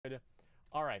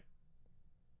All right.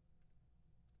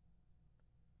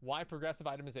 Why progressive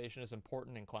itemization is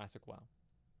important in Classic WoW.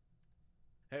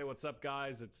 Hey, what's up,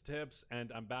 guys? It's Tips, and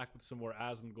I'm back with some more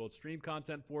Asmongold stream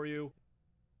content for you.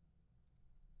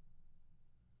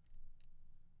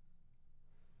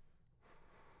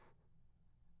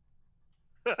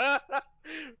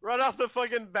 Run off the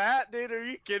fucking bat, dude. Are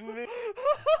you kidding me?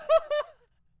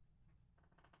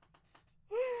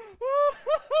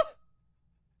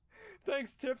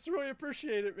 Thanks, Tips. Really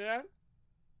appreciate it, man.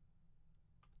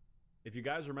 If you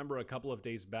guys remember a couple of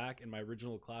days back in my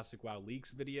original Classic WoW Leaks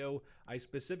video, I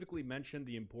specifically mentioned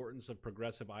the importance of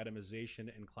progressive itemization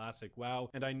in Classic WoW,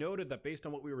 and I noted that based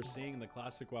on what we were seeing in the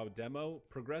Classic WoW demo,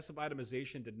 progressive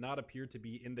itemization did not appear to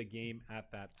be in the game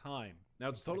at that time. Now,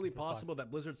 it's totally possible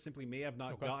that Blizzard simply may have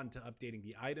not gotten to updating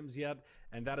the items yet,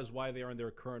 and that is why they are in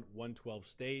their current 112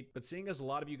 state. But seeing as a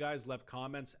lot of you guys left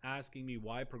comments asking me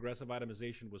why progressive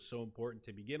itemization was so important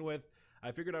to begin with,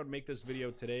 I figured I would make this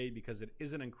video today because it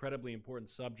is an incredibly important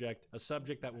subject, a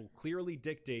subject that will clearly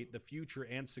dictate the future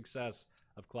and success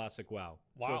of Classic WoW.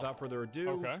 So without further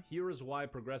ado, here is why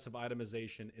progressive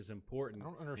itemization is important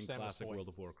in Classic World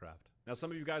of Warcraft. Now, some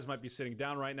of you guys might be sitting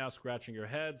down right now scratching your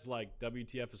heads like,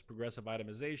 WTF is progressive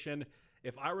itemization?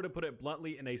 If I were to put it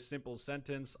bluntly in a simple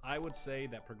sentence, I would say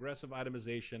that progressive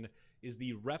itemization is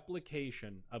the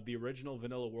replication of the original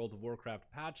vanilla World of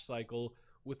Warcraft patch cycle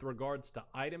with regards to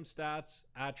item stats,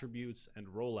 attributes, and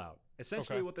rollout.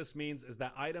 Essentially what this means is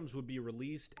that items would be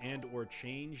released and or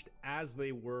changed as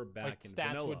they were back in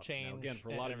vanilla. Stats would change. Now, again, for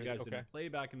a lot of you guys who didn't play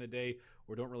back in the day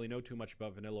or don't really know too much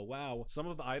about vanilla WoW, some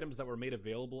of the items that were made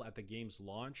available at the game's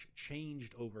launch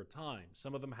changed over time.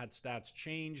 Some of them had stats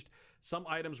changed, some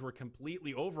items were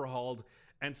completely overhauled,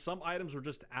 and some items were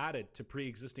just added to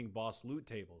pre-existing boss loot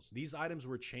tables. These items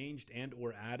were changed and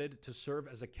or added to serve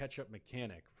as a catch-up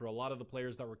mechanic for a lot of the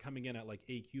players that were coming in at like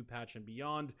AQ patch and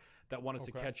beyond that wanted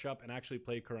to catch up and actually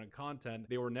play current content.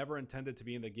 They were never intended to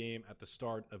be in the game at the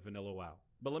start of vanilla WoW.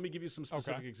 But let me give you some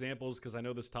specific examples because I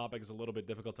know this topic is a little bit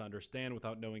difficult to understand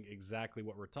without knowing exactly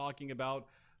what we're talking about.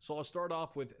 So I'll start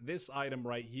off with this item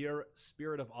right here,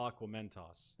 Spirit of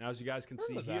Aquamentos. Now, as you guys can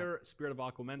see here, Spirit of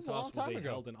Aquamentos was a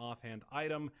held and offhand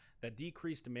item that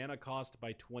decreased mana cost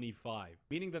by 25,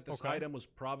 meaning that this item was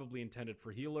probably intended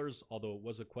for healers, although it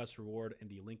was a quest reward in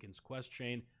the Lincoln's quest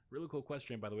chain. Really cool quest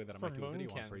chain, by the way, that I might do a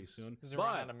video on pretty soon.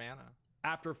 But mana.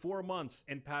 After 4 months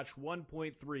in patch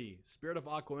 1.3, Spirit of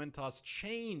Aquamentos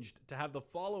changed to have the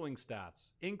following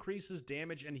stats. Increases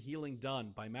damage and healing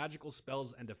done by magical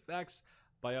spells and effects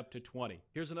by up to 20.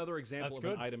 Here's another example of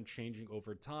an item changing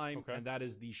over time, and that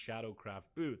is the Shadowcraft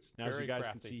Boots. Now, as you guys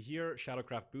can see here,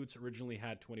 Shadowcraft Boots originally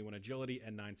had 21 agility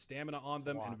and 9 stamina on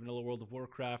them in vanilla World of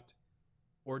Warcraft.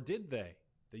 Or did they?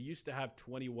 They used to have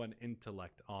 21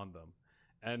 intellect on them.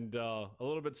 And a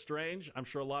little bit strange, I'm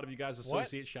sure a lot of you guys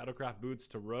associate Shadowcraft Boots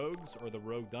to rogues or the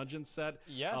rogue dungeon set,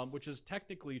 which is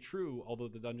technically true, although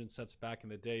the dungeon sets back in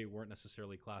the day weren't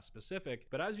necessarily class specific.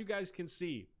 But as you guys can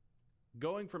see,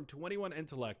 going from 21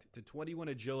 intellect to 21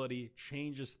 agility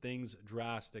changes things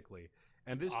drastically.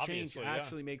 And this change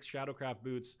actually makes Shadowcraft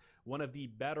Boots one of the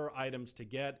better items to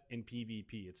get in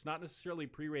PvP. It's not necessarily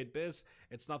pre-raid biz,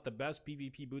 it's not the best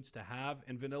PvP boots to have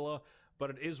in vanilla, but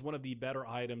it is one of the better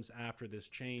items after this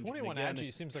change. 21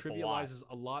 agi seems like trivializes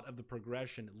a lot of the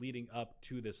progression leading up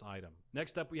to this item.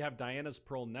 Next up, we have Diana's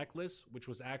Pearl Necklace, which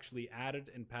was actually added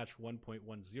in patch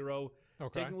 1.10.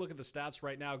 Taking a look at the stats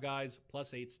right now, guys,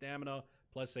 plus 8 stamina,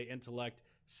 plus 8 intellect,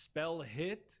 spell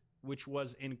hit, which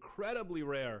was incredibly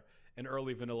rare in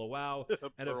early vanilla WoW,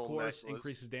 and of course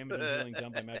increases damage and healing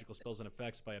done by magical spells and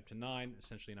effects by up to 9,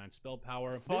 essentially 9 spell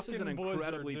power. This is an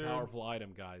incredibly powerful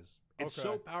item, guys. It's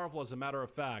so powerful, as a matter of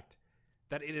fact,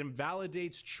 that it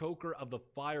invalidates Choker of the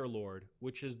Fire Lord,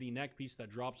 which is the neck piece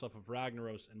that drops off of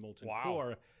Ragnaros and Molten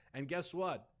Core. And guess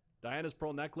what? Diana's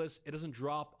Pearl Necklace, it doesn't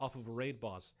drop off of a raid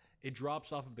boss. It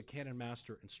drops off of the Cannon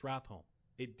Master in Stratholme.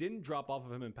 It didn't drop off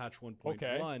of him in patch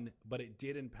 1.1, but it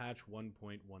did in patch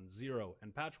 1.10.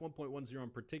 And patch 1.10 in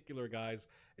particular, guys,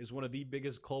 is one of the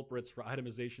biggest culprits for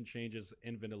itemization changes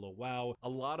in vanilla WoW. A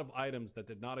lot of items that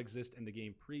did not exist in the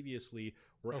game previously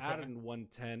were added in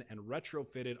 1.10 and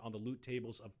retrofitted on the loot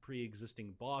tables of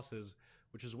pre-existing bosses,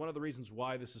 which is one of the reasons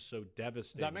why this is so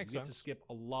devastating. That makes sense. You get to skip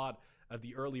a lot of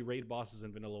the early raid bosses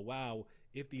in vanilla WoW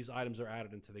if these items are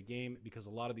added into the game, because a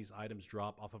lot of these items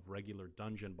drop off of regular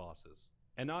dungeon bosses.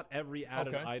 And not every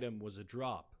added item was a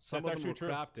drop. Some of them were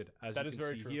crafted, as you can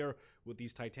see here, with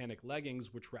these Titanic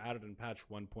leggings, which were added in patch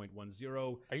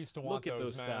 1.10. I used to want those. Look at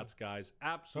those stats, guys.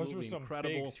 Absolutely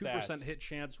incredible. 2% hit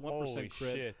chance, 1%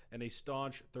 crit, and a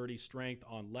staunch 30 strength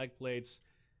on leg plates.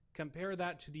 Compare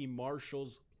that to the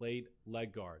Marshal's plate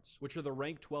leg guards, which are the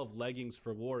rank 12 leggings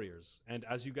for warriors. And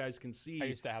as you guys can I see,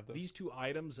 used to have those. these two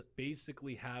items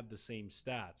basically have the same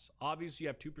stats. Obviously, you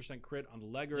have 2% crit on the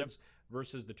leg guards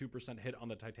versus the 2% hit on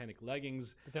the Titanic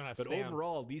leggings. But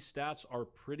overall, these stats are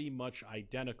pretty much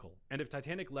identical. And if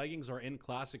Titanic leggings are in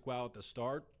Classic WoW at the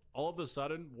start, all of a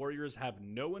sudden, warriors have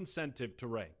no incentive to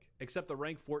rank, except the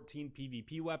rank 14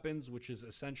 PvP weapons, which is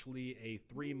essentially a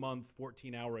 3-month,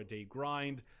 14-hour-a-day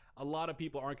grind. A lot of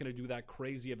people aren't going to do that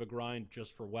crazy of a grind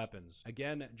just for weapons.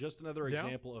 Again, just another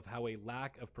example of how a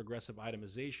lack of progressive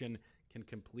itemization can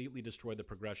completely destroy the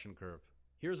progression curve.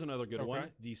 Here's another good one,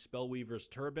 the Spellweaver's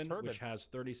Turban, which has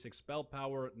 36 spell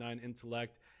power, 9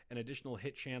 intellect, an additional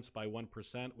hit chance by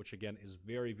 1%, which again is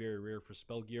very, very rare for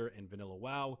spell gear in vanilla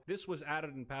WoW. This was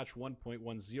added in patch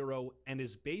 1.10 and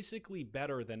is basically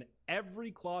better than every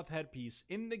cloth headpiece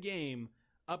in the game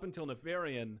up until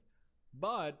Nefarian,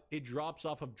 but it drops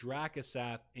off of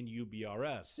Dracasath in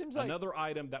UBRS. Seems like another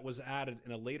item that was added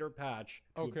in a later patch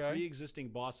to a pre-existing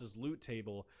boss's loot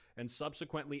table and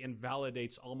subsequently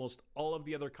invalidates almost all of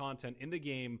the other content in the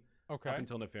game up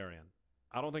until Nefarian.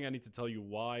 I don't think I need to tell you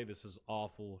why this is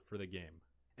awful for the game.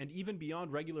 And even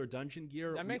beyond regular dungeon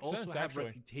gear, we also have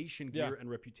reputation gear and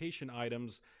reputation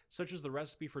items, such as the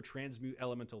recipe for Transmute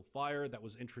Elemental Fire that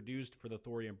was introduced for the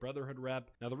Thorium Brotherhood rep.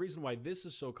 Now, the reason why this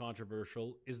is so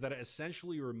controversial is that it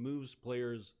essentially removes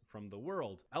players from the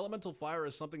world. Elemental Fire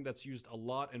is something that's used a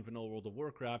lot in vanilla World of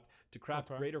Warcraft to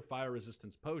craft greater fire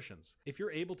resistance potions. If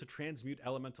you're able to transmute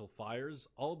elemental fires,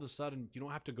 all of a sudden, you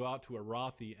don't have to go out to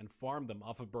Arathi and farm them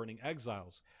off of Burning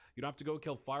Exiles. You don't have to go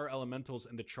kill fire elementals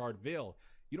in the Charred Vale.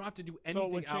 You don't have to do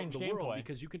anything out in the world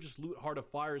because you can just loot Heart of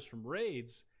Fires from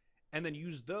raids and then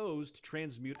use those to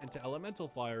transmute into elemental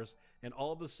fires, and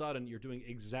all of a sudden you're doing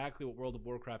exactly what World of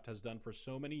Warcraft has done for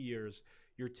so many years.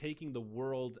 You're taking the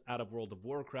world out of World of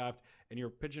Warcraft and you're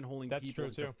pigeonholing people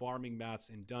into farming mats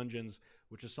in dungeons,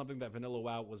 which is something that vanilla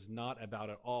WoW was not about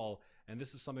at all. And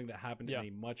this is something that happened in a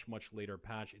much, much later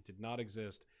patch. It did not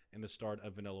exist in the start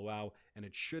of vanilla WoW, and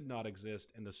it should not exist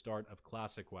in the start of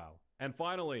Classic WoW. And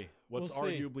finally, what's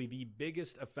arguably the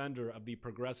biggest offender of the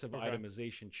progressive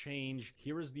itemization change,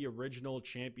 here is the original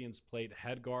Champion's Plate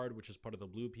Headguard, which is part of the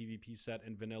blue PvP set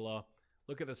in vanilla.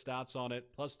 Look at the stats on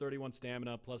it, plus 31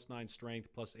 stamina, plus 9 strength,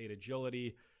 plus 8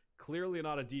 agility. Clearly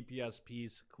not a DPS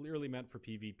piece, clearly meant for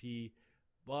PvP,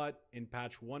 but in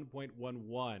patch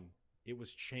 1.11, it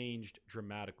was changed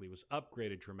dramatically. It was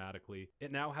upgraded dramatically.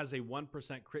 It now has a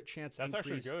 1% crit chance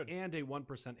increase and a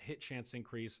 1% hit chance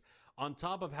increase, on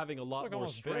top of having a lot more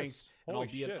strength and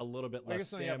albeit a little bit less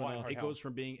stamina. It goes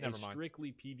from being a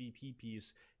strictly PvP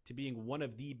piece to being one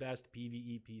of the best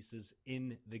PvE pieces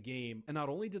in the game. And not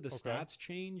only did the stats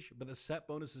change, but the set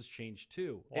bonuses changed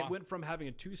too. It went from having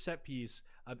a 2-set piece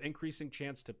of increasing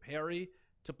chance to parry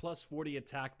to plus 40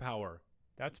 attack power.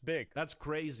 That's big. That's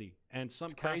crazy. And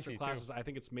some caster classes, I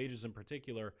think it's mages in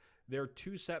particular, their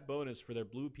 2-set bonus for their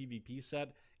blue PvP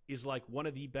set is like one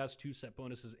of the best 2-set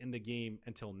bonuses in the game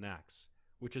until Nax,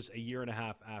 which is a year and a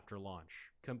half after launch.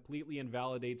 Completely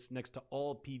invalidates next to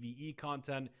all PvE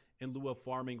content in lieu of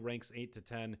farming ranks 8 to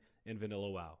 10 in vanilla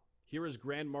WoW. Here is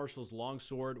Grand Marshal's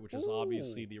Longsword, which is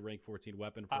obviously the rank 14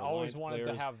 weapon for Alliance players. I always wanted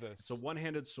to have this. It's a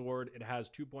one-handed sword. It has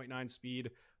 2.9 speed,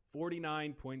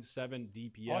 49.7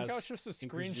 DPS. I it's just a screenshot.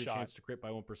 Increases your chance to crit by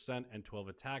 1% and 12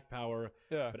 attack power.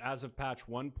 But as of patch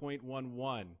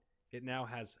 1.11, it now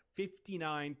has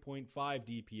 59.5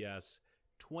 DPS,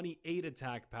 28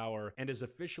 attack power, and is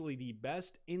officially the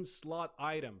best in-slot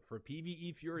item for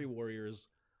PvE Fury Warriors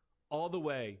all the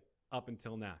way up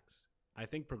until Nax. I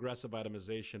think progressive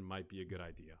itemization might be a good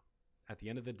idea. At the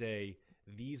end of the day,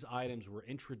 these items were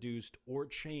introduced or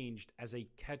changed as a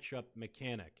catch-up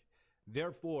mechanic.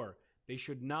 Therefore, they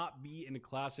should not be in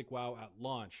Classic WoW at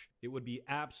launch. It would be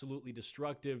absolutely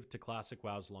destructive to Classic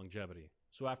WoW's longevity.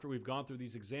 So after we've gone through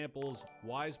these examples,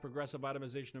 why is progressive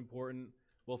itemization important?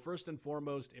 Well, first and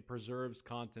foremost, it preserves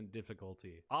content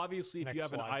difficulty. Obviously, if you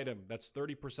have an item that's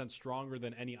 30% stronger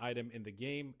than any item in the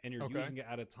game, and you're using it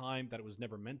at a time that it was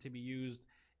never meant to be used,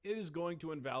 it is going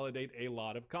to invalidate a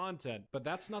lot of content. But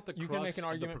that's not the crux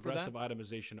of the progressive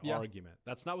itemization argument.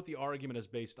 That's not what the argument is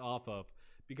based off of,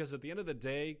 because at the end of the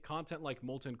day, content like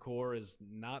Molten Core is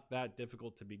not that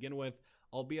difficult to begin with,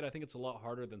 albeit I think it's a lot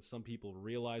harder than some people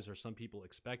realize or some people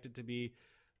expect it to be.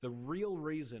 The real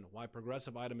reason why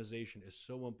progressive itemization is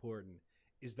so important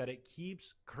is that it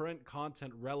keeps current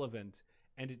content relevant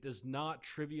and it does not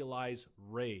trivialize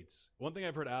raids. One thing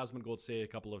I've heard Asmongold say a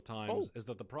couple of times is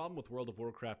that the problem with World of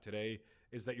Warcraft today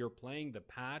is that you're playing the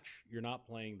patch, you're not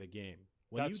playing the game.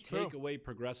 When That's you take true. away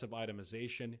progressive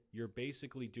itemization, you're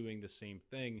basically doing the same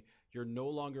thing. You're no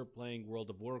longer playing World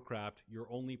of Warcraft, you're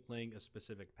only playing a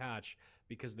specific patch,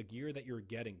 because the gear that you're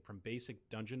getting from basic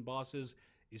dungeon bosses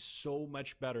is so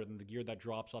much better than the gear that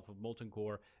drops off of Molten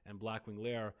Core and Blackwing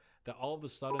Lair, that all of a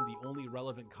sudden the only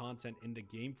relevant content in the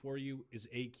game for you is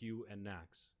AQ and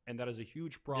Nax. And that is a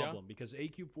huge problem, because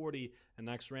AQ40 and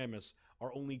Naxxramas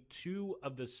are only 2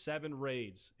 of the 7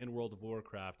 raids in World of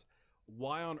Warcraft.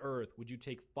 Why on earth would you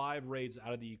take 5 raids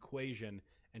out of the equation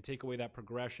and take away that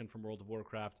progression from World of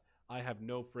Warcraft? I have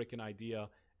no freaking idea,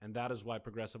 and that is why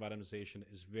progressive itemization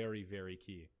is very, very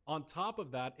key. On top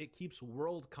of that, it keeps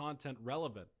world content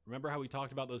relevant. Remember how we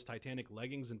talked about those Titanic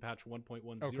leggings in patch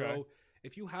 1.10? Okay.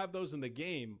 If you have those in the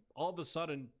game, all of a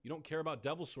sudden, you don't care about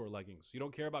Devil Sword leggings. You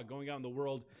don't care about going out in the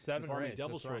world 7 and farming raids,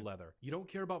 Devil that's Sword right. leather. You don't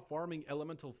care about farming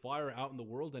Elemental Fire out in the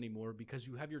world anymore, because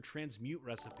you have your Transmute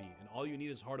recipe, and all you need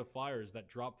is Heart of Fires that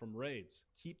drop from raids.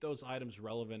 Keep those items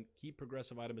relevant, keep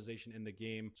progressive itemization in the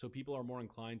game, so people are more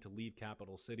inclined to leave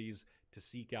capital cities to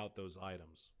seek out those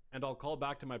items. And I'll call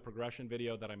back to my progression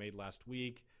video that I made last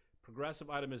week. Progressive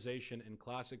itemization in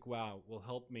Classic WoW will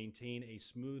help maintain a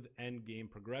smooth endgame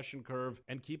progression curve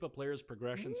and keep a player's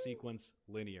progression sequence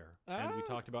linear. And we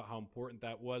talked about how important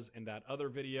that was in that other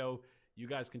video. You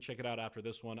guys can check it out after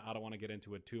this one. I don't want to get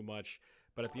into it too much.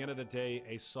 But at the end of the day,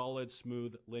 a solid,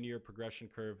 smooth, linear progression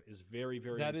curve is very,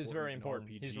 very important. That is very in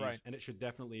important. RPGs, He's right. and it should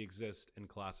definitely exist in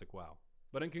Classic WoW.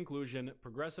 But in conclusion,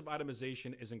 progressive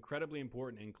itemization is incredibly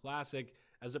important in Classic,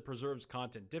 as it preserves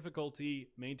content difficulty,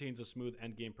 maintains a smooth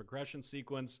endgame progression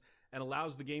sequence, and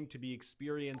allows the game to be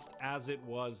experienced as it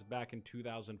was back in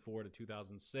 2004 to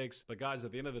 2006. But guys,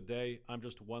 at the end of the day, I'm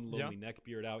just one lonely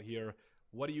neckbeard out here.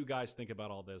 What do you guys think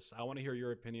about all this? I want to hear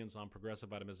your opinions on progressive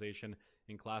itemization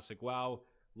in Classic WoW.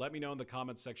 Let me know in the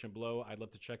comments section below. I'd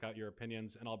love to check out your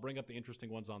opinions, and I'll bring up the interesting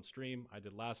ones on stream. I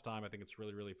did last time. I think it's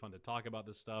really, really fun to talk about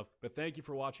this stuff. But thank you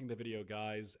for watching the video,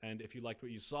 guys. And if you liked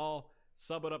what you saw,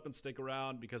 sub it up and stick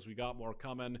around, because we got more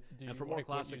coming. And for more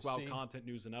Classic WoW content,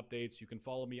 news, and updates, you can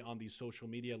follow me on the social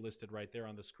media listed right there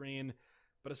on the screen.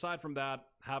 But aside from that,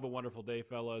 have a wonderful day,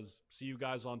 fellas. See you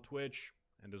guys on Twitch.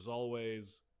 And as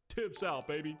always, tips out,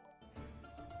 baby.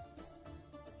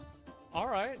 All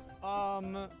right.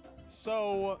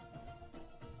 So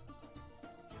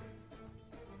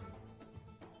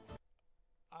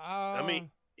I mean,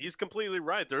 he's completely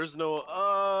right. There's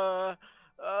no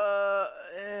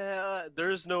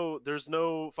there's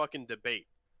no fucking debate.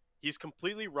 He's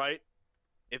completely right.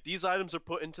 If these items are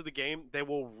put into the game, they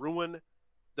will ruin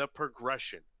the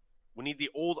progression. We need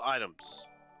the old items,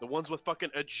 the ones with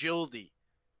fucking agility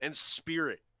and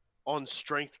spirit on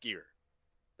strength gear.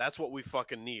 That's what we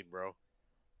fucking need, bro.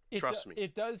 Trust me.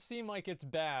 It does seem like it's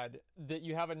bad that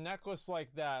you have a necklace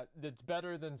like that that's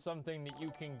better than something that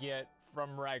you can get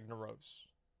from Ragnaros.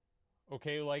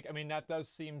 Okay, like, I mean, that does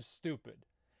seem stupid.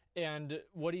 And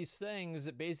what he's saying is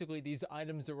that basically these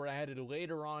items that were added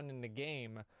later on in the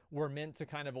game were meant to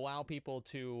kind of allow people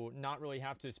to not really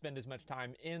have to spend as much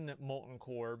time in Molten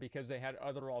Core because they had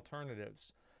other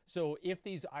alternatives. So if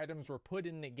these items were put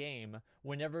in the game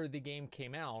whenever the game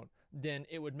came out, then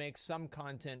it would make some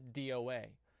content DOA.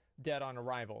 Dead on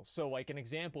arrival. So like an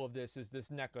example of this is this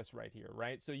necklace right here,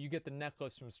 right? So you get the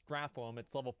necklace from Stratholme,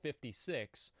 it's level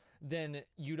 56, then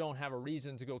you don't have a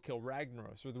reason to go kill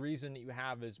Ragnaros, or the reason that you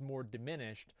have is more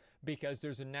diminished because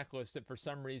there's a necklace that for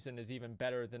some reason is even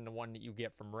better than the one that you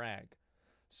get from Rag.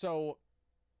 So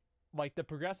like the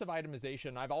progressive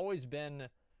itemization, I've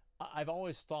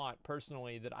always thought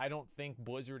personally that I don't think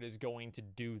Blizzard is going to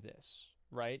do this,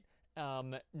 right?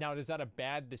 Now, is that a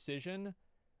bad decision?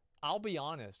 I'll be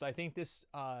honest, I think this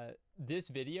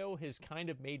video has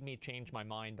kind of made me change my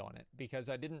mind on it, because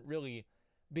I didn't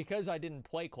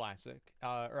play Classic,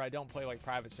 or I don't play like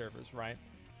private servers, right?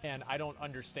 And I don't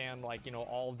understand like, you know,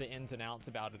 all the ins and outs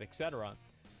about it, etc.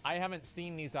 I haven't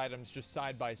seen these items just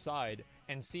side by side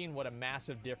and seen what a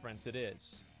massive difference it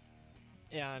is.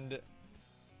 And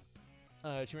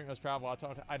Achievement Goes Travel,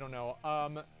 I don't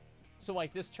know. So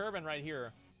like this turban right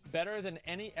here, better than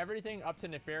everything up to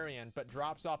Nefarian, but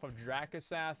drops off of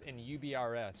Dracasath and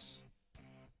UBRS.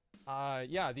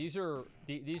 Yeah, these are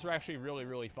actually really,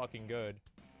 really fucking good.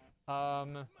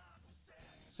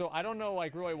 So I don't know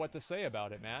like really what to say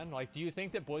about it, man. Like, do you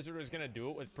think that Blizzard is gonna do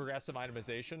it with progressive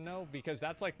itemization though? Because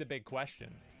that's like the big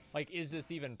question. Like, is this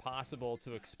even possible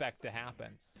to expect to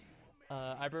happen?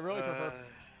 I really prefer.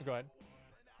 Go ahead.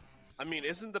 I mean,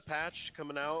 isn't the patch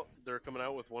coming out? They're coming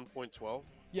out with 1.12.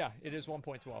 Yeah, it is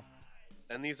 1.12.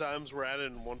 And these items were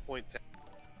added in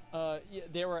 1.10. Yeah,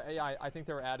 they were. Yeah, I think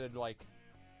they were added like,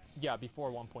 yeah,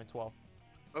 before 1.12.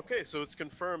 Okay, so it's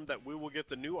confirmed that we will get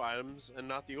the new items and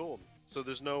not the old. So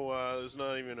there's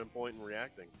not even a point in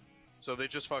reacting. So they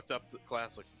just fucked up the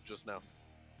classic just now.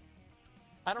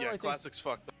 I don't Yeah, really classic's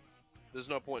fucked up. There's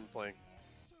no point in playing.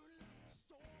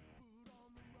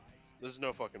 There's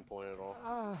no fucking point at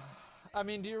all. I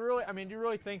mean, do you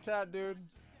really think that, dude?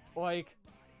 Like,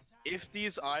 If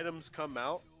these items come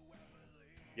out,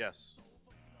 yes,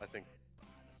 I think.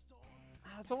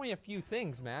 it's only a few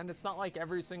things, man. It's not like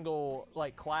every single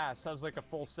like class has like a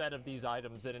full set of these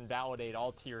items that invalidate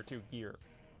all tier 2 gear.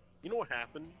 You know what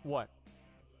happened? What?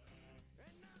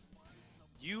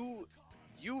 You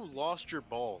lost your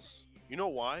balls. You know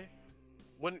why?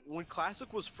 When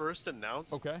Classic was first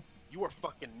announced, Okay. you were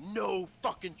fucking no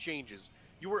fucking changes.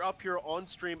 You were up here on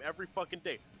stream every fucking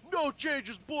day. No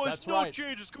changes, boys. That's no right.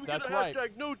 changes. Can we That's get a right.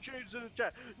 hashtag? No changes in the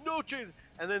chat. No changes.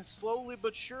 And then slowly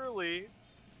but surely,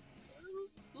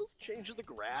 change the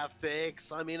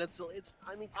graphics. I mean,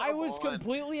 I mean, come I was on.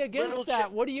 completely against Little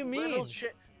that. What do you mean?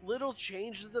 Little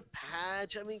change to the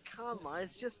patch. I mean, come on.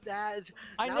 It's just that.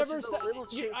 I Now it's never just a said. little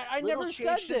I little never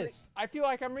said change to the- this. I feel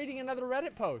like I'm reading another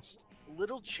Reddit post.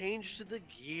 Little change to the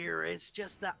gear. It's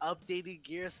just the updated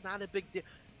gear. It's not a big deal.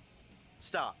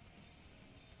 Stop.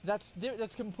 That's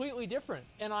completely different.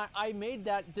 And I made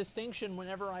that distinction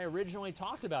whenever I originally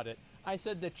talked about it. I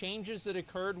said the changes that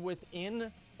occurred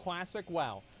within Classic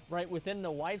WoW, right, within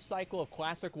the life cycle of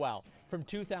Classic WoW, from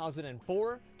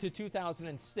 2004 to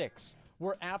 2006,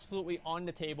 were absolutely on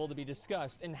the table to be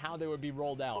discussed and how they would be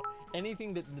rolled out.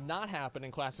 Anything that did not happen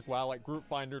in Classic WoW, like Group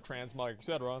Finder, Transmog,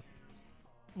 etc.,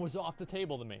 was off the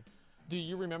table to me. Do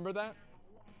you remember that?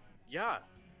 Yeah,